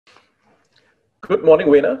Good morning,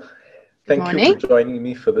 Weina. Thank you Morning. for joining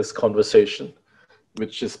me for this conversation,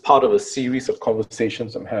 which is part of a series of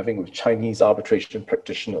conversations I'm having with Chinese arbitration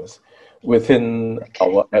practitioners within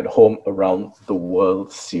our At Home Around the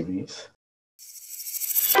World series.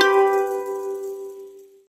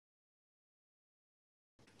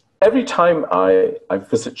 Every time I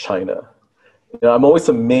visit China, I'm always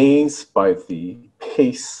amazed by the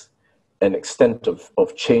pace and extent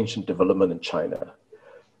of change and development in China.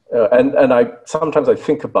 And sometimes I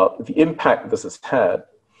think about the impact this has had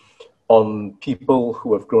on people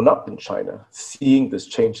who have grown up in China, seeing this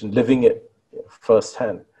change and living it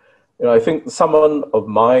firsthand. I think someone of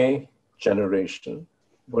my generation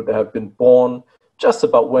would have been born just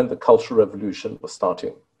about when the Cultural Revolution was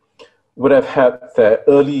starting, would have had their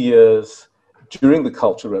early years during the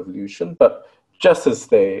Cultural Revolution, but just as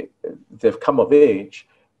they've come of age,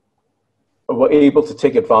 were able to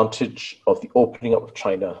take advantage of the opening up of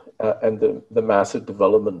China and the massive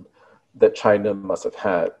development that China must have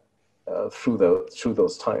had through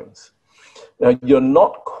those times. Now, you're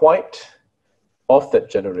not quite of that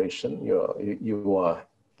generation. You are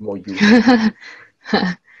more youthful.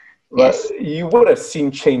 But Yes. you would have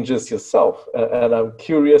seen changes yourself. And I'm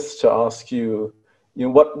curious to ask you,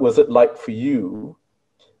 what was it like for you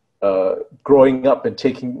growing up and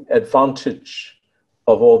taking advantage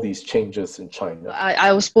of all these changes in China?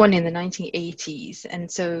 I was born in the 1980s, and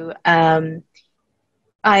so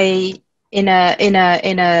I in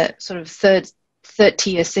a sort of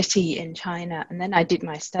third-tier city in China, and then I did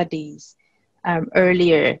my studies,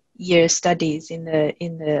 earlier year studies in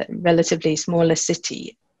the relatively smaller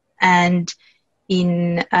city, and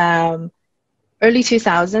in early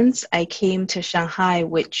 2000s I came to Shanghai,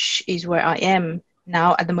 which is where I am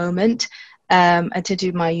now at the moment. And to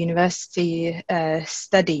do my university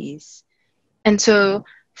studies. And so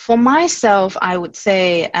for myself, I would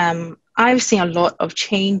say I've seen a lot of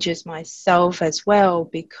changes myself as well,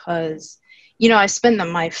 because, I spent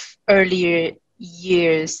my earlier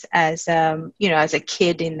years as, as a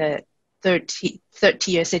kid in the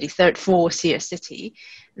fourth tier city.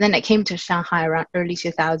 And then I came to Shanghai around early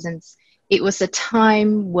 2000s. It was a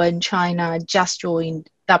time when China just joined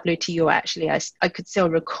WTO, actually. I could still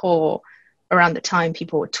recall around the time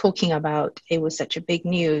people were talking about it was such a big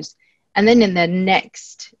news. And then in the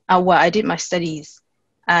next, I did my studies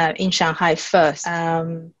in Shanghai first.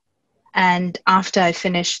 And after I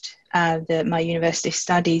finished my university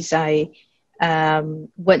studies, I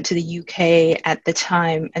went to the UK at the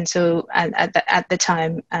time. And so at the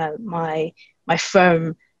time, my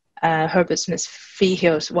firm, Herbert Smith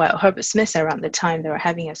Freehills, Herbert Smith around the time, they were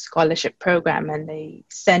having a scholarship program, and they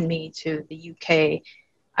sent me to the UK.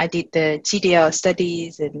 I did the GDL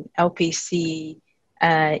studies and LPC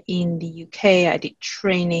in the UK. I did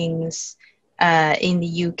trainings in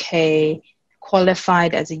the UK,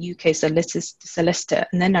 qualified as a UK solicitor.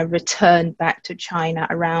 And then I returned back to China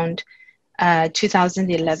around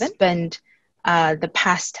 2011, spent the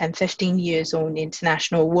past 10, 15 years on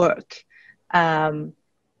international work,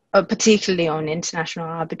 particularly on international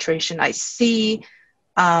arbitration. I see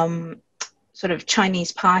sort of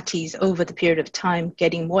Chinese parties over the period of time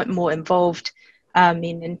getting more and more involved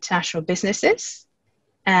in international businesses.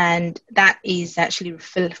 And that is actually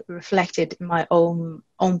reflected in my own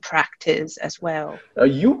practice as well.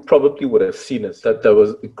 You probably would have seen it, that there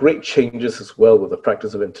was great changes as well with the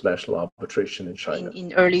practice of international arbitration in China.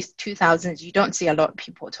 In early 2000s, you don't see a lot of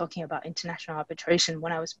people talking about international arbitration.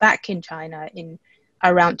 When I was back in China in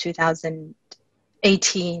around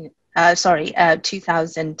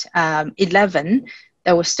 2011,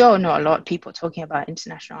 there was still not a lot of people talking about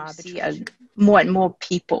international arbitration. More and more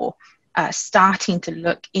people starting to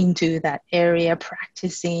look into that area,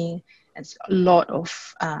 practicing, and a lot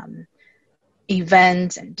of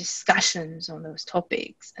events and discussions on those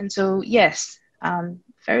topics. And so, yes,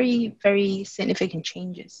 very, very significant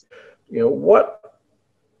changes. What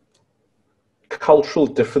cultural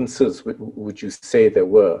differences would you say there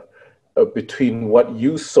were between what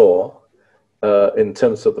you saw in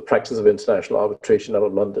terms of the practice of international arbitration out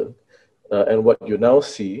of London and what you now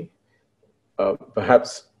see?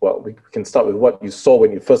 Perhaps, we can start with what you saw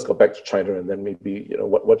when you first got back to China, and then maybe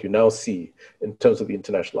what you now see in terms of the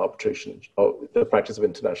international arbitration, or the practice of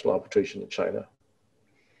international arbitration in China.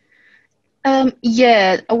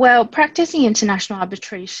 Practicing international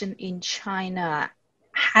arbitration in China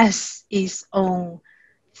has its own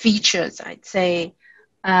features, I'd say.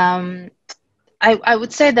 I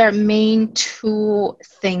would say there are main two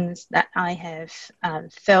things that I have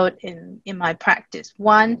felt in my practice.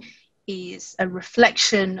 One is a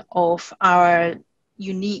reflection of our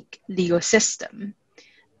unique legal system.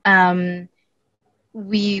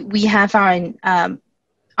 we have our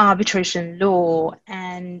arbitration law,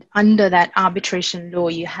 and under that arbitration law,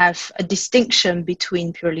 you have a distinction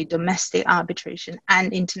between purely domestic arbitration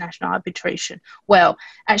and international arbitration. Well,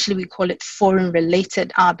 actually, we call it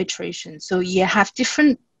foreign-related arbitration. So you have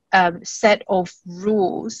different set of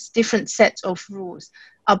rules, different sets of rules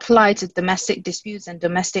apply to domestic disputes and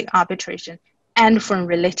domestic arbitration, and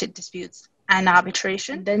foreign-related disputes and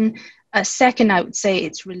arbitration. Then second, I would say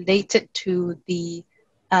it's related to the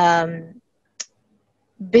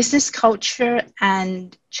business culture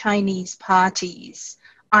and Chinese parties'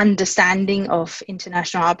 understanding of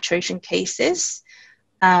international arbitration cases.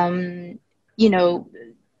 You know,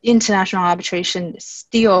 international arbitration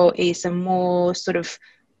still is a more sort of,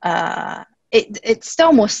 it's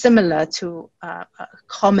still more similar to a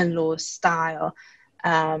common law style.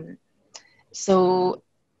 So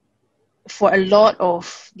for a lot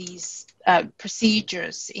of these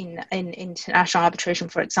procedures in international arbitration,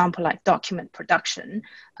 for example, like document production,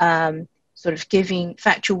 sort of giving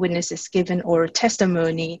factual witnesses given oral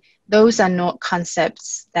testimony, those are not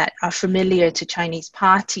concepts that are familiar to Chinese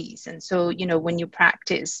parties. And so, you know, when you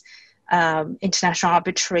practice international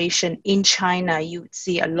arbitration in China, you would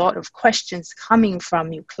see a lot of questions coming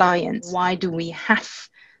from your clients. Why do we have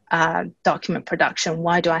document production?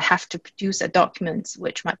 Why do I have to produce a document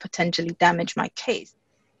which might potentially damage my case?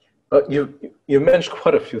 You mentioned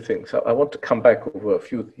quite a few things. I want to come back over a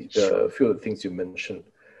few of the things you mentioned,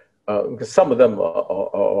 because some of them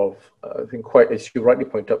are I think, quite, as you rightly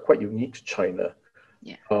point out, quite unique to China.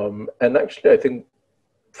 Yeah. And actually, I think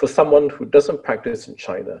for someone who doesn't practice in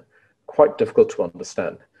China, quite difficult to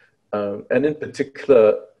understand. And in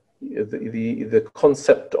particular, the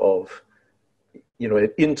concept of, you know,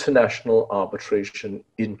 an international arbitration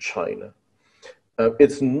in China.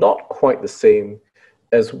 It's not quite the same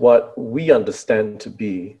as what we understand to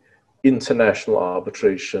be international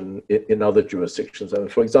arbitration in other jurisdictions.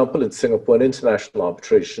 And for example, in Singapore, an international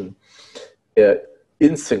arbitration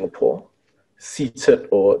in Singapore, seated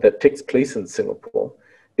or that takes place in Singapore,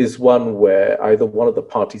 is one where either one of the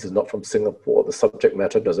parties is not from Singapore, the subject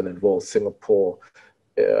matter doesn't involve Singapore.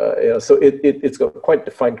 So it's got quite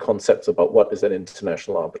defined concepts about what is an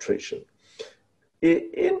international arbitration.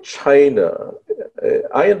 In China,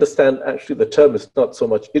 I understand actually the term is not so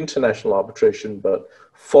much international arbitration, but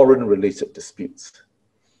foreign-related disputes.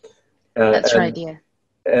 That's right, yeah.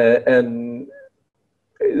 And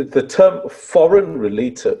the term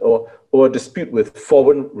foreign-related, or a dispute with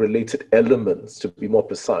foreign-related elements, to be more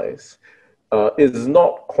precise, is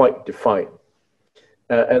not quite defined.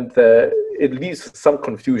 And it leaves some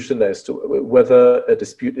confusion as to whether a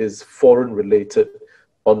dispute is foreign-related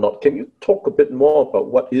or not. Can you talk a bit more about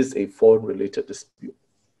what is a foreign-related dispute?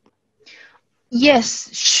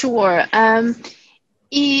 Yes, sure. There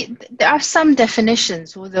are some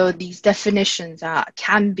definitions, although these definitions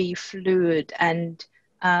can be fluid, and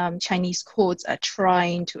Chinese courts are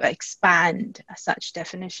trying to expand such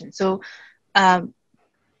definition. So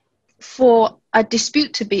for a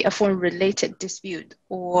dispute to be a foreign-related dispute,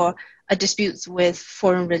 or a dispute with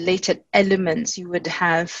foreign-related elements, you would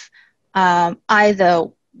have either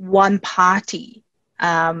one party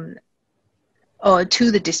or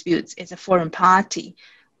to the disputes is a foreign party,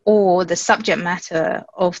 or the subject matter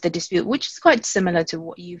of the dispute, which is quite similar to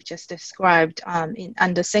what you've just described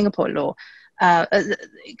under Singapore law.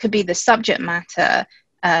 It could be the subject matter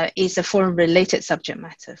is a foreign-related subject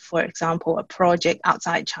matter, for example, a project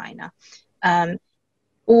outside China,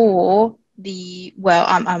 or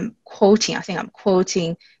I'm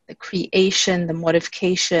quoting the creation, the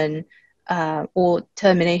modification, or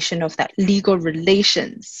termination of that legal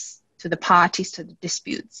relations to the parties to the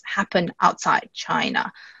disputes happen outside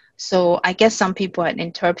China. So I guess some people had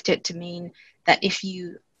interpreted to mean that if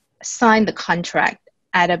you sign the contract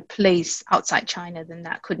at a place outside China, then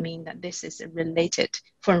that could mean that this is a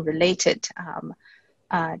foreign-related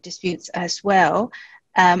disputes as well.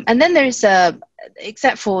 And then there's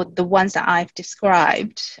except for the ones that I've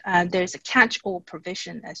described, there's a catch-all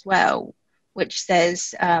provision as well, which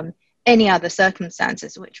says any other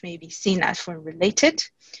circumstances which may be seen as foreign-related.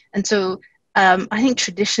 And so I think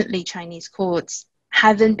traditionally Chinese courts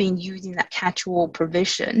haven't been using that catch-all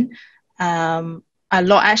provision a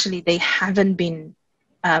lot. Actually, they haven't been,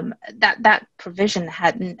 that provision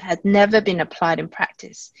had never been applied in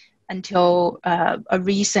practice until a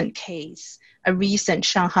recent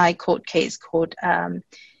Shanghai court case called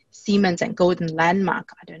Siemens and Golden Landmark.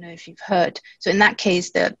 I don't know if you've heard. So in that case,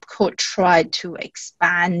 the court tried to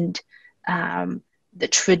expand the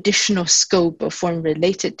traditional scope of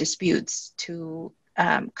foreign-related disputes to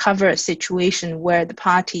cover a situation where the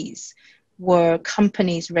parties were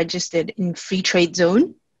companies registered in free trade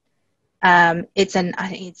zone. It's an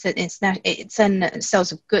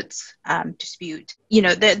sales of goods dispute. You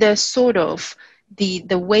know, the sort of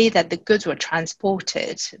the way that the goods were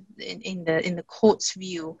transported in the court's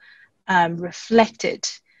view reflected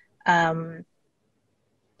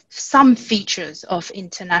some features of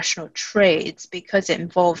international trades because it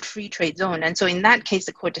involved free trade zone. And so in that case,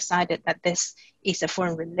 the court decided that this is a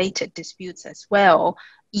foreign related disputes as well,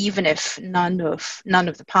 even if none of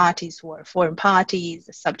the parties were foreign parties,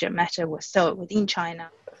 the subject matter was still within China.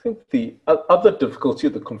 I think the other difficulty,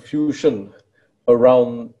 the confusion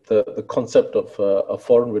around the concept of a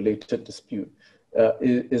foreign related dispute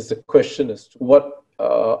is the question as to what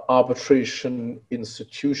arbitration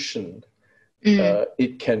institution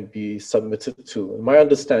it can be submitted to. And my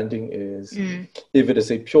understanding is if it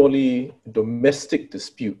is a purely domestic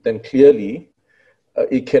dispute, then clearly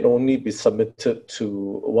it can only be submitted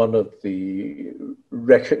to one of the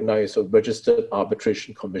recognized or registered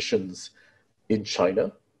arbitration commissions in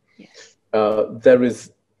China. Yes. There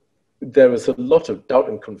is a lot of doubt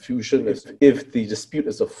and confusion as if the dispute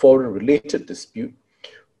is a foreign related dispute,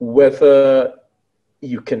 whether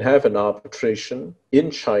you can have an arbitration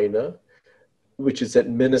in China which is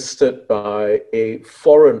administered by a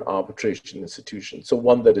foreign arbitration institution, so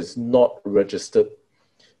one that is not registered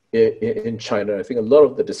in China. I think a lot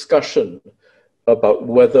of the discussion about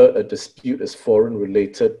whether a dispute is foreign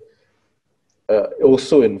related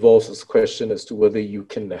also involves this question as to whether you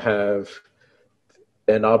can have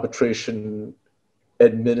an arbitration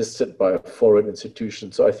administered by a foreign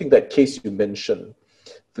institution. So I think that case you mentioned,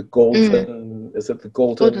 the golden, is it the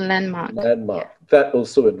golden landmark? Landmark. That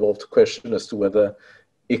also involved a question as to whether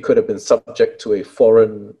it could have been subject to a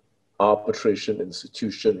foreign arbitration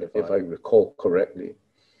institution, if I recall correctly.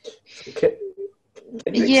 Okay.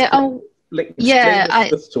 Explain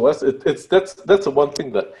this to us. That's the one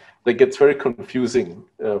thing that gets very confusing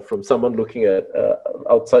from someone looking at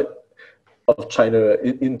outside of China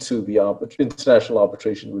into the international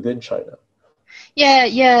arbitration within China.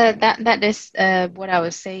 Yeah, that is what I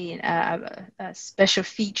was saying, special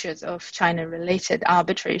features of China-related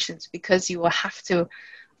arbitrations, because you will have to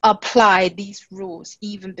apply these rules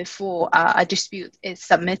even before a dispute is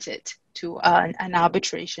submitted to an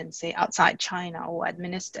arbitration, say outside China, or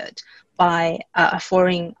administered by a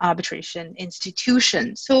foreign arbitration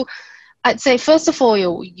institution. So I'd say, first of all,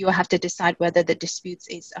 you have to decide whether the dispute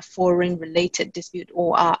is a foreign-related dispute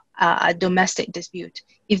or a domestic dispute.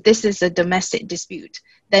 If this is a domestic dispute,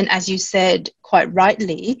 then, as you said quite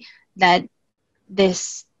rightly, that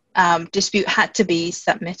this dispute had to be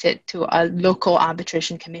submitted to a local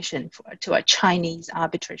arbitration commission, to a Chinese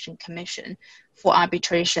arbitration commission for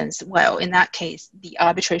arbitrations. Well, in that case, the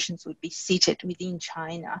arbitrations would be seated within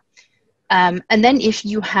China. And then if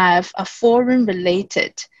you have a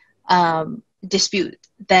foreign-related dispute,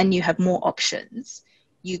 then you have more options.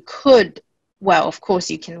 You could, well, of course,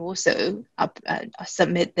 you can also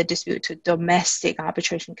submit the dispute to domestic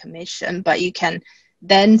arbitration commission, but you can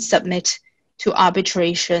then submit to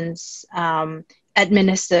arbitrations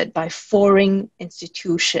administered by foreign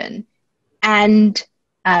institution, and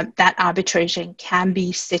that arbitration can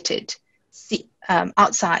be seated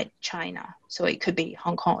outside China. So it could be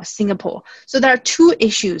Hong Kong or Singapore. So there are two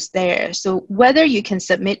issues there. So whether you can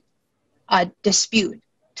submit a dispute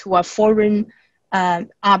to a foreign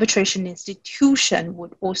arbitration institution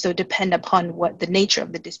would also depend upon what the nature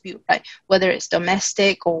of the dispute, right? Whether it's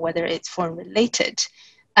domestic or whether it's foreign related.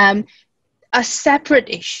 A separate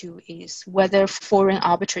issue is whether foreign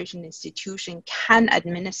arbitration institution can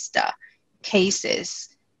administer cases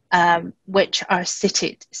which are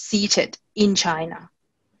seated in China.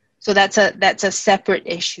 So that's a separate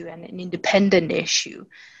issue and an independent issue.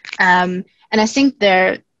 And I think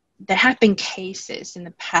there have been cases in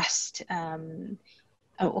the past,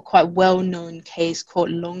 a quite well-known case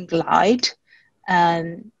called Long Glide,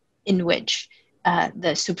 in which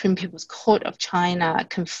the Supreme People's Court of China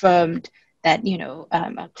confirmed that,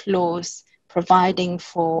 a clause providing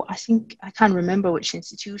for, I can't remember which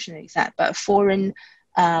institution exact, but a foreign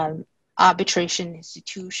arbitration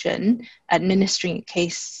institution administering a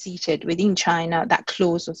case seated within China, that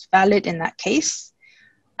clause was valid in that case.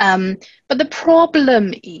 But the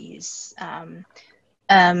problem is,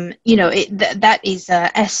 that is a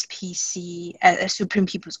SPC, a Supreme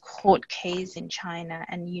People's Court case in China,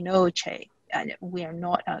 and we are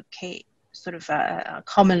not a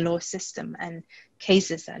common law system, and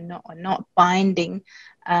cases are not binding.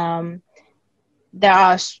 There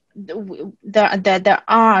are sort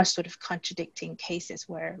of contradicting cases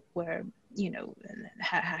where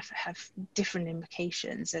have different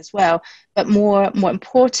implications as well. But more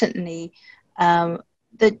importantly,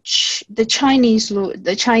 the Chinese law,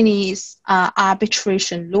 the Chinese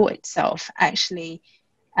arbitration law itself actually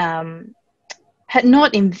had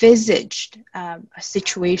not envisaged a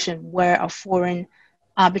situation where a foreign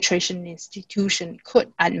arbitration institution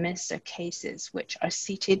could administer cases which are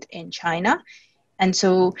seated in China. And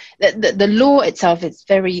so the law itself is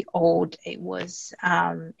very old. It was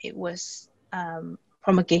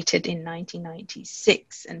promulgated in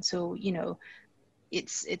 1996, and so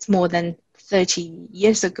it's more than 30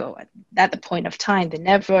 years ago. At the point of time, they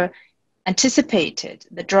never anticipated,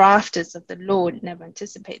 the drafters of the law never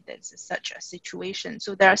anticipated there's such a situation.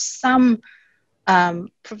 So there are some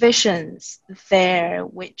provisions there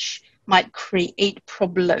which might create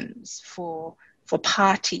problems for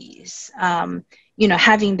parties,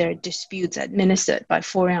 having their disputes administered by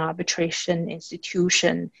foreign arbitration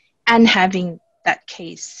institution and having that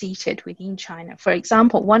case seated within China. For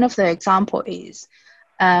example, one of the example is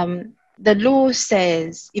the law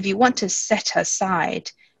says if you want to set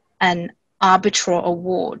aside an arbitral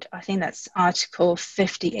award, I think that's Article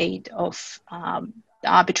 58 of the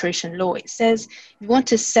arbitration law. It says if you want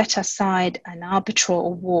to set aside an arbitral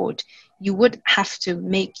award, you would have to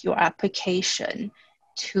make your application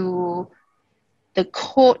to the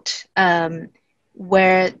court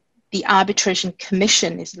where the arbitration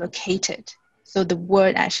commission is located. So the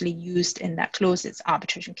word actually used in that clause is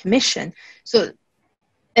arbitration commission. So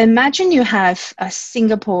imagine you have a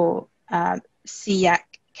Singapore SIAC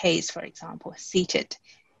case, for example, seated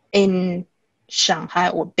in Shanghai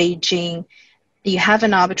or Beijing. You have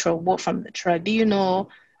an arbitral award from the tribunal.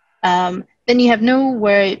 Then you have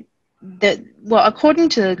nowhere according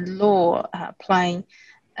to the law applying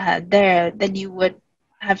there, then you would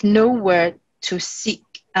have nowhere to seek,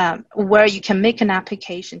 where you can make an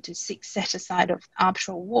application to seek set aside of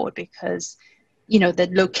arbitral award, because the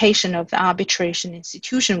location of the arbitration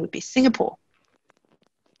institution would be Singapore.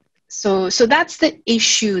 So that's the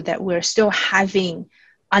issue that we're still having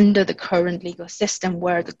under the current legal system,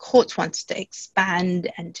 where the court wants to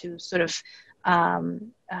expand and to sort of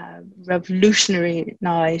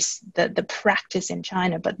revolutionize the practice in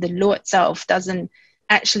China, but the law itself doesn't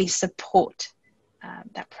actually support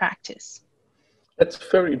that practice. That's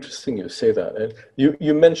very interesting you say that. And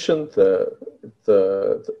you mentioned the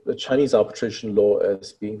Chinese arbitration law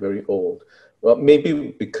as being very old. Well,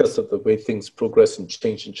 maybe because of the way things progress and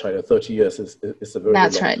change in China, 30 years is a very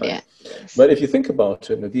long time. Yeah. Yes. But if you think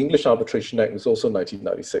about it, the English Arbitration Act was also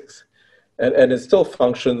 1996. And it still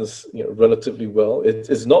functions relatively well.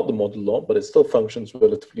 It's not the model law, but it still functions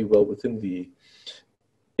relatively well within the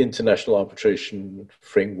international arbitration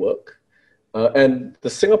framework. And the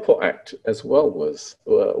Singapore Act as well was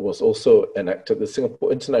also enacted. The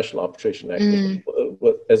Singapore International Arbitration Act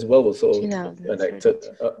as well was also enacted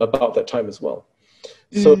about that time as well.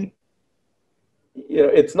 So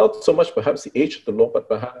it's not so much perhaps the age of the law, but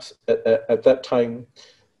perhaps at that time,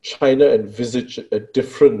 China envisaged a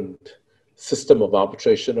different system of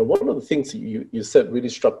arbitration. And one of the things you said really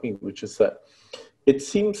struck me, which is that it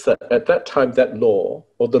seems that at that time, that law,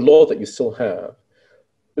 or the law that you still have,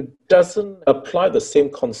 it doesn't apply the same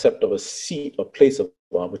concept of a seat or place of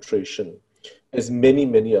arbitration as many,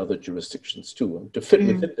 many other jurisdictions do. And to fit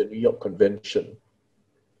within the New York Convention,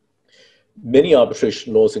 many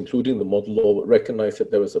arbitration laws, including the model law, would recognize that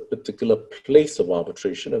there was a particular place of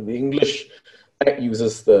arbitration. And the English Act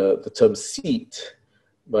uses the term seat,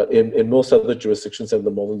 but in most other jurisdictions and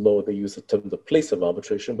the model law, they use the term the place of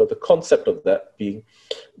arbitration. But the concept of that being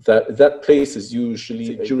that place is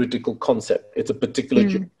usually a juridical concept. It's a particular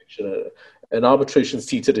jurisdiction. An arbitration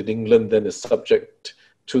seated in England then is subject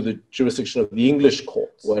to the jurisdiction of the English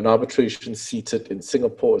courts, where an arbitration seated in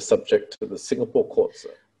Singapore is subject to the Singapore courts.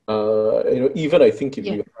 Even I think if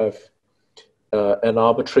you have an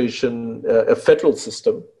arbitration, a federal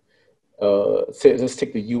system, let's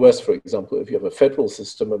take the US, for example. If you have a federal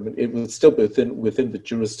system, I mean, it would still be within the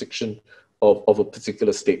jurisdiction of a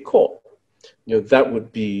particular state court. That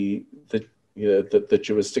would be the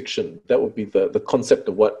jurisdiction. That would be the concept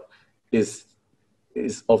of what is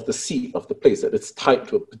of the seat, of the place, that it's tied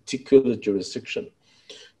to a particular jurisdiction.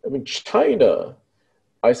 I mean, China,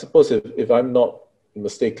 I suppose if I'm not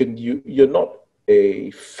mistaken, you're not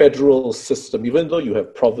a federal system, even though you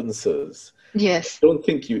have provinces. Yes. I don't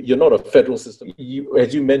think you're not a federal system.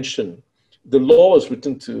 As you mentioned, the law is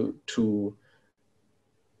written to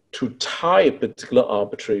tie a particular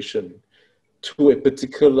arbitration to a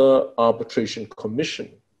particular arbitration commission.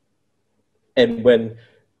 And when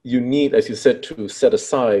you need, as you said, to set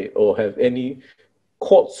aside or have any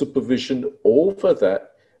court supervision over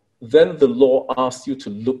that, then the law asks you to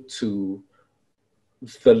look to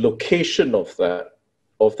the location of that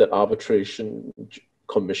arbitration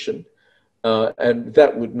commission, and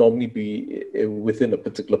that would normally be within a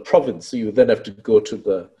particular province. So you then have to go to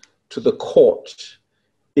the court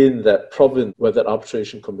in that province where that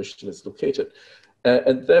arbitration commission is located,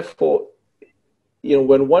 and therefore,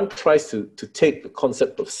 when one tries to take the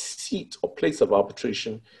concept of seat or place of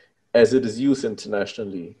arbitration as it is used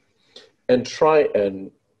internationally and try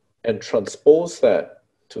and transpose that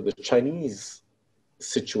to the Chinese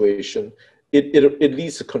situation, it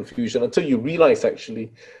leads to confusion until you realize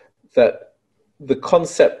actually that the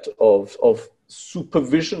concept of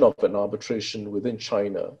supervision of an arbitration within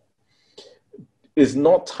China is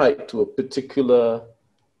not tied to a particular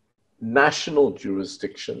national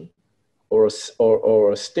jurisdiction or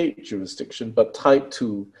a state jurisdiction, but tied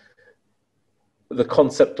to the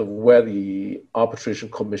concept of where the arbitration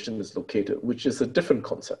commission is located, which is a different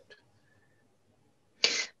concept.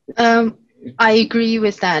 I agree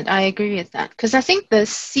with that. Because I think the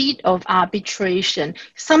seat of arbitration,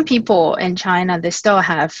 some people in China, they still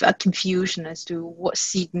have a confusion as to what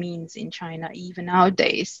seat means in China, even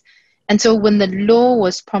nowadays. And so when the law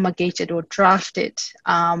was promulgated or drafted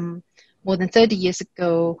more than 30 years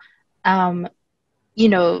ago,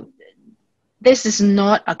 this is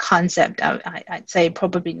not a concept, I'd say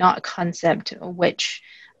probably not a concept which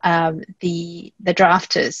the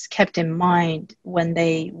drafters kept in mind when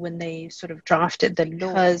they sort of drafted the law.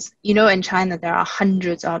 Because, in China, there are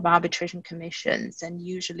hundreds of arbitration commissions, and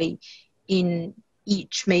usually in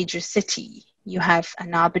each major city, you have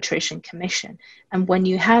an arbitration commission. And when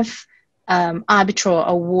you have arbitral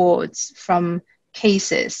awards from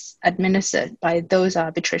cases administered by those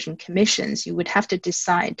arbitration commissions, you would have to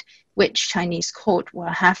decide which Chinese court will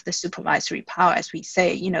have the supervisory power, as we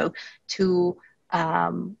say, to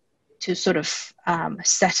sort of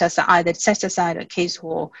set aside a case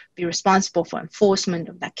or be responsible for enforcement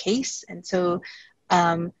of that case. And so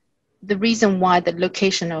the reason why the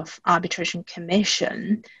location of arbitration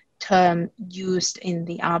commission term used in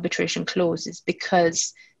the arbitration clause is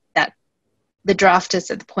because that the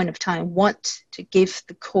drafters at the point of time want to give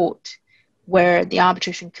the court where the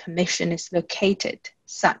arbitration commission is located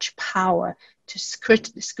such power to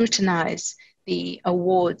scrutinize the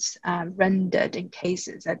awards rendered in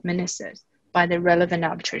cases administered by the relevant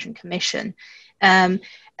arbitration commission. And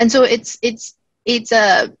so it's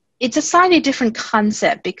a slightly different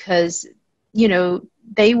concept because,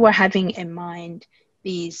 they were having in mind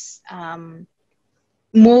these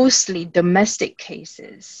mostly domestic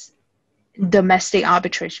cases, domestic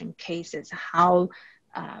arbitration cases, how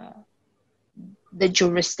the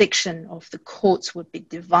jurisdiction of the courts would be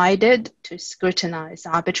divided to scrutinize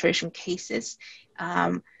arbitration cases.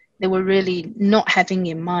 They were really not having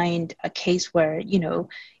in mind a case where, you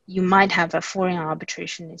might have a foreign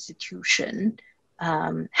arbitration institution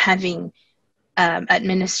having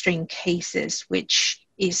administering cases which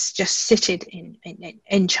is just seated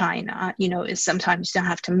in China. Is sometimes you don't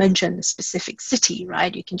have to mention the specific city,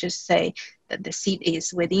 right? You can just say that the seat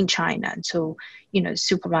is within China. And so,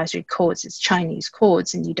 supervisory courts is Chinese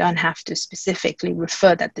courts, and you don't have to specifically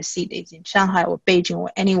refer that the seat is in Shanghai or Beijing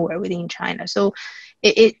or anywhere within China. So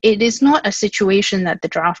it is not a situation that the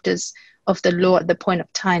drafters of the law at the point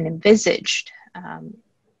of time envisaged,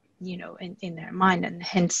 in their mind, and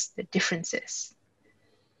hence the differences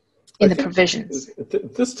in the provisions.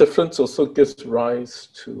 This difference also gives rise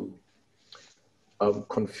to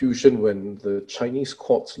confusion when the Chinese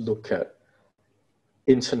courts look at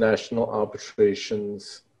international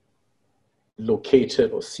arbitrations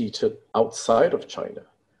located or seated outside of China.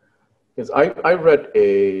 Because I read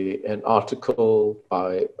an article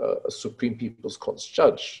by a Supreme People's Court's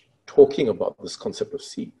judge talking about this concept of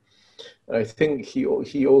seat. And I think he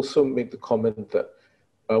also made the comment that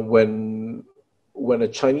when a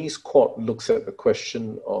Chinese court looks at the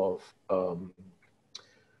question of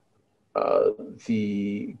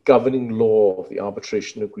the governing law of the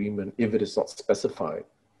arbitration agreement, if it is not specified,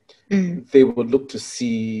 they would look to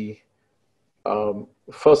see,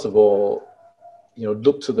 first of all,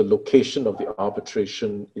 look to the location of the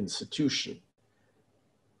arbitration institution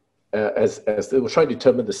as they were trying to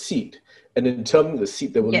determine the seat. And in determining the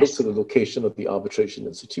seat, they would look to the location of the arbitration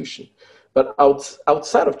institution. But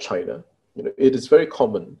outside of China, it is very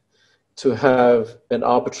common to have an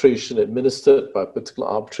arbitration administered by a particular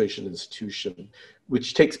arbitration institution,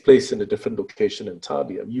 which takes place in a different location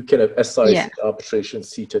entirely. You can have SIAC arbitration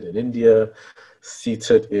seated in India,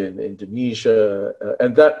 seated in Indonesia,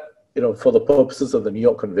 and that, for the purposes of the New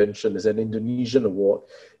York Convention, is an Indonesian award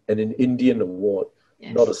and an Indian award,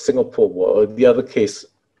 not a Singapore award. Or the other case,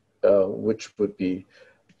 which would be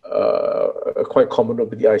quite common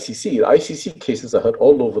with the ICC. The ICC cases are heard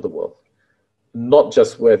all over the world, not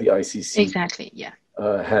just where the ICC exactly, yeah.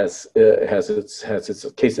 has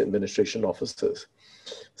its case administration officers.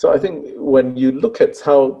 So I think when you look at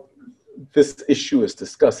how this issue is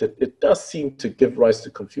discussed, it does seem to give rise to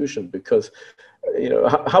confusion, because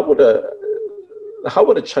how would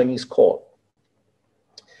a Chinese court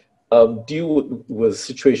deal with a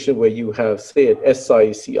situation where you have, say, an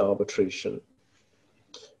SIAC arbitration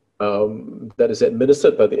that is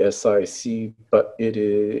administered by the SIAC, but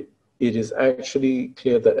it is actually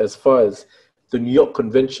clear that as far as the New York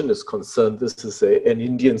Convention is concerned, this is an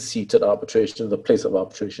Indian-seated arbitration. The place of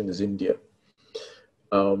arbitration is India.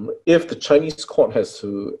 If the Chinese court has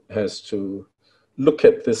to look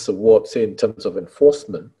at this award, say in terms of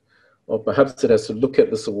enforcement, or perhaps it has to look at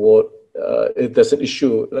this award if there's an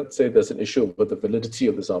issue, let's say there's an issue with the validity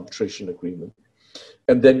of this arbitration agreement,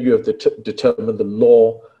 and then you have to determine the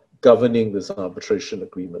law governing this arbitration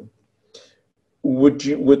agreement. Would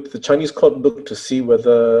the Chinese court look to see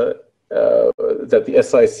whether that the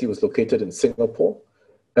SIAC was located in Singapore,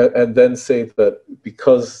 and then say that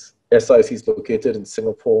because SIAC is located in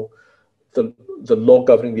Singapore, the law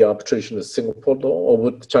governing the arbitration is Singapore law? Or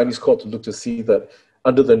would the Chinese court look to see that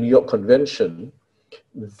under the New York Convention,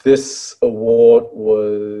 this award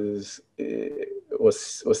was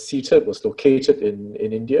located in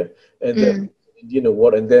India, and then Indian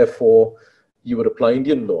award, and therefore you would apply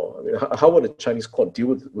Indian law? I mean, how would a Chinese court deal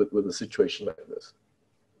with a situation like this?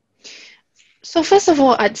 So first of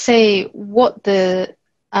all, I'd say what the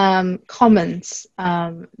comments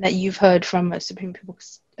that you've heard from a Supreme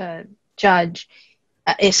Court judge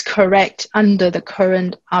is correct under the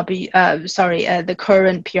current the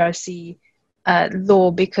current PRC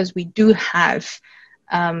law, because we do have,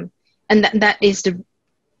 and that is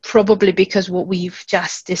probably because what we've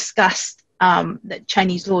just discussed, the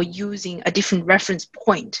Chinese law using a different reference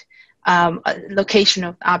point, a location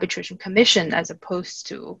of the arbitration commission as opposed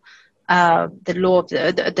to the law of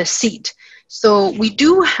the seat. So we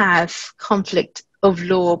do have conflict of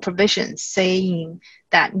law provisions saying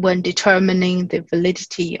that when determining the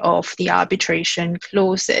validity of the arbitration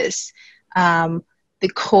clauses, the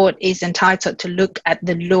court is entitled to look at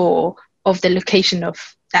the law of the location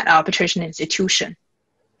of that arbitration institution.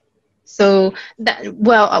 So that,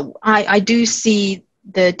 well, I do see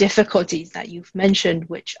the difficulties that you've mentioned,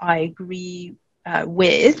 which I agree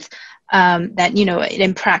with, that,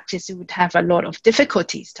 in practice, it would have a lot of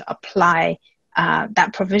difficulties to apply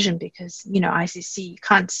that provision, because, ICC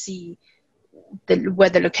can't see where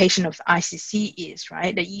the location of ICC is,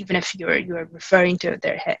 right? That even if you're referring to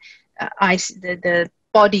the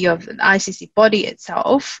body of the ICC body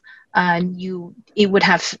itself, it would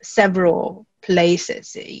have several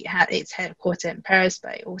places. It's headquartered in Paris,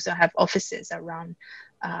 but it also have offices around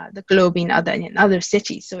the globe in other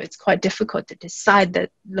cities. So it's quite difficult to decide the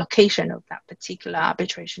location of that particular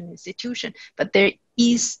arbitration institution. But there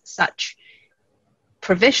is such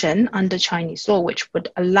provision under Chinese law, which would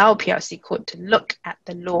allow PRC court to look at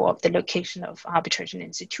the law of the location of arbitration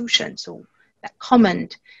institution. So that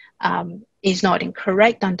comment is not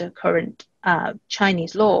incorrect under current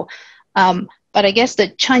Chinese law. But I guess the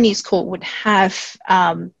Chinese court would have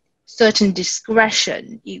certain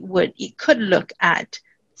discretion. It could look at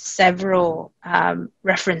several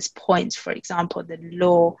reference points, for example, the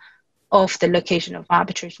law of the location of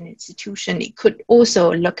arbitration institution. It could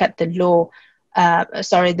also look at the law,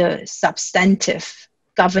 the substantive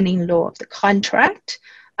governing law of the contract.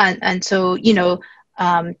 And so,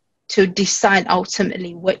 to decide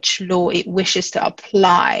ultimately which law it wishes to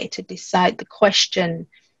apply to decide the question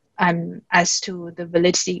as to the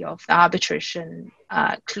validity of the arbitration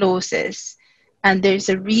clauses. And there's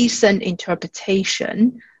a recent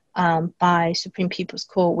interpretation by Supreme People's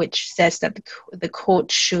Court which says that the court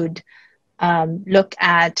should look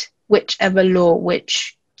at whichever law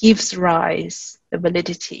which gives rise the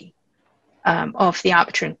validity of the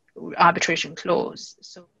arbitration clause.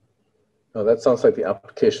 So. Now that sounds like the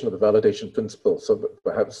application of the validation principle. So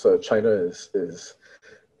perhaps China is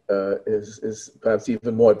perhaps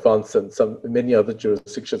even more advanced than many other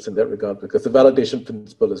jurisdictions in that regard, because the validation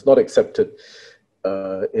principle is not accepted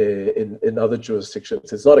in other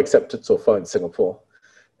jurisdictions. It's not accepted so far in Singapore.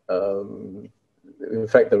 In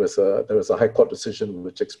fact, there was a High Court decision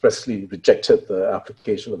which expressly rejected the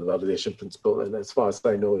application of the validation principle. And as far as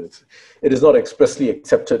I know, it is not expressly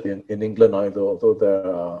accepted in England either, although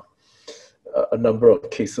there are a number of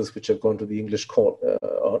cases which have gone to the English court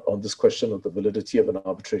on this question of the validity of an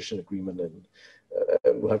arbitration agreement, and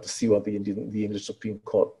we'll have to see what the English Supreme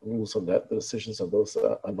Court rules on that. The decisions on those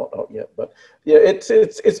are not out yet, but yeah,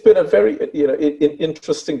 it's been a very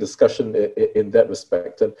interesting discussion in that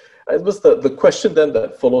respect. And it was the question then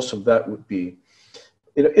that follows from that would be,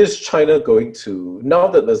 is China going to, now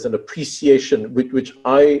that there's an appreciation which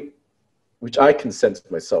I can sense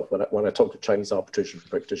myself when I talk to Chinese arbitration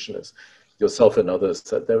practitioners, yourself and others,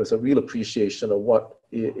 that there is a real appreciation of what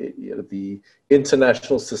the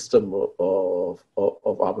international system of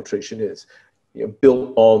arbitration is,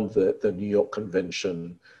 built on the New York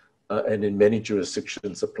Convention and in many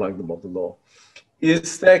jurisdictions applying the model law.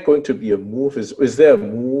 Is there going to be a move? Is there a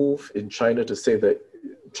move in China to say that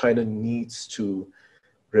China needs to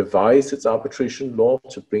revise its arbitration law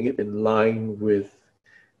to bring it in line with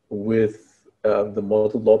the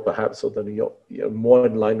model law, perhaps, or the New York, more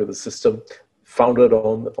in line with the system founded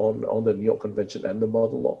on the New York Convention and the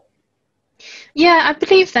model law? Yeah, I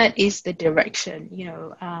believe that is the direction.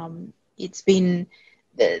 It's been,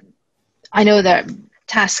 I know that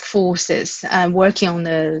task forces working on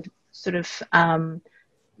the sort of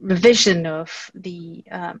revision of the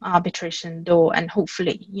arbitration law, and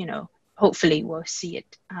hopefully we'll see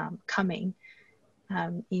it coming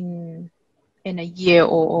in a year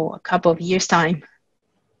or a couple of years' time.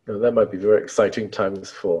 That might be very exciting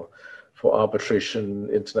times for arbitration,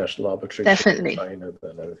 international arbitration. Definitely. In China.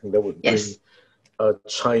 Then I think that would bring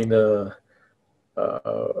China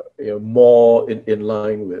more in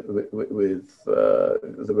line with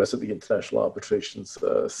the rest of the international arbitrations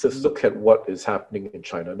system. Look at what is happening in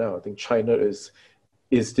China now. I think China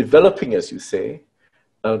is developing, as you say,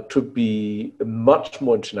 to be much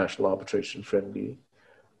more international arbitration friendly,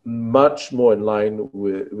 much more in line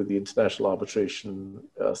with the international arbitration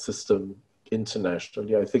system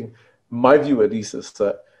internationally. I think my view, at least, is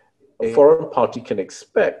that a foreign party can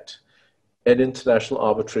expect an international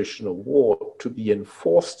arbitration award to be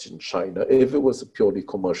enforced in China if it was a purely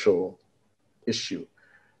commercial issue,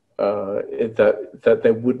 that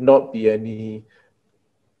there would not be any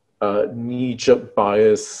knee-jerk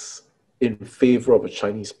bias in favor of a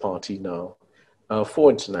Chinese party now for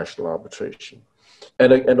international arbitration.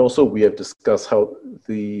 And also we have discussed how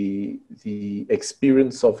the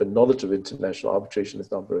experience of and knowledge of international arbitration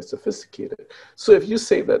is now very sophisticated. So if you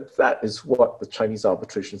say that that is what the Chinese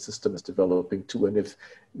arbitration system is developing to, and if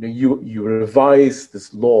you revise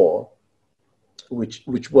this law,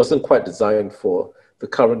 which wasn't quite designed for the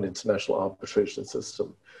current international arbitration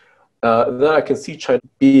system, then I can see China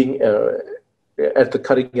being at the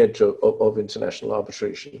cutting edge of international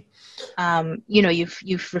arbitration.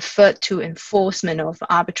 You've referred to enforcement of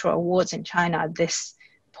arbitral awards in China at this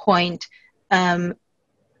point.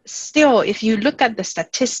 Still, if you look at the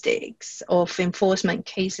statistics of enforcement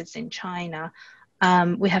cases in China,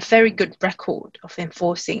 we have very good record of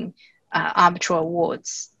enforcing arbitral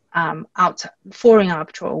awards, foreign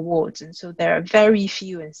arbitral awards. And so there are very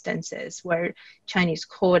few instances where Chinese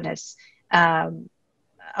court has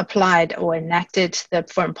applied or enacted the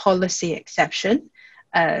foreign policy exception,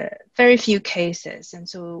 very few cases. And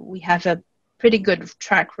so we have a pretty good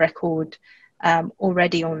track record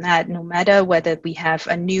already on that, no matter whether we have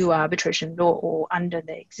a new arbitration law or under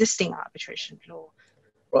the existing arbitration law.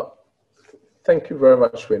 Well, thank you very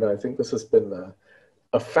much, Weina. I think this has been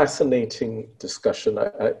a fascinating discussion.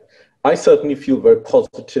 I certainly feel very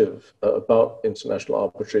positive about international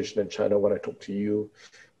arbitration in China when I talk to you,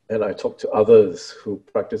 and I talk to others who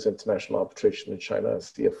practice international arbitration in China. I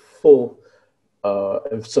see a full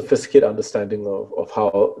and sophisticated understanding of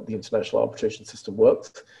how the international arbitration system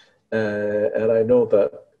works. And I know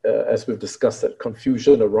that, as we've discussed, that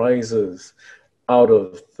confusion arises out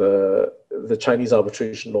of the Chinese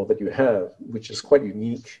arbitration law that you have, which is quite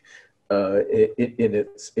unique in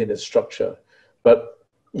its structure. But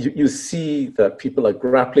you see that people are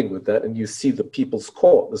grappling with that, and you see the People's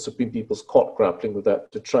Court, the Supreme People's Court, grappling with that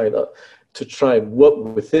to try and work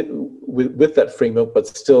with it, with that framework, but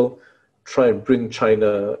still try and bring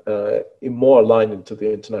China more aligned into the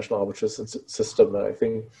international arbitration system. And I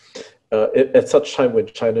think at such time when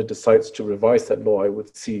China decides to revise that law, I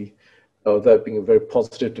would see that being a very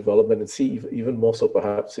positive development, and see even more so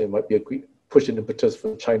perhaps it might be a great push and impetus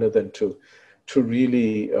for China then to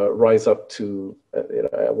really rise up to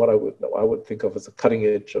what I would think of as a cutting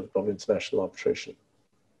edge of international arbitration.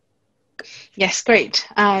 Yes, great.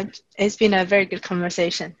 It's been a very good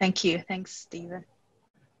conversation. Thank you. Thanks, Stephen.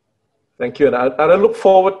 Thank you. And I look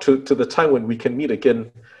forward to the time when we can meet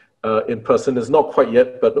again in person. It's not quite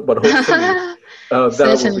yet, but hopefully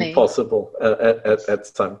that will be possible at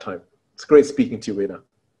some time. It's great speaking to you, Weina.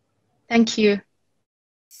 Thank you.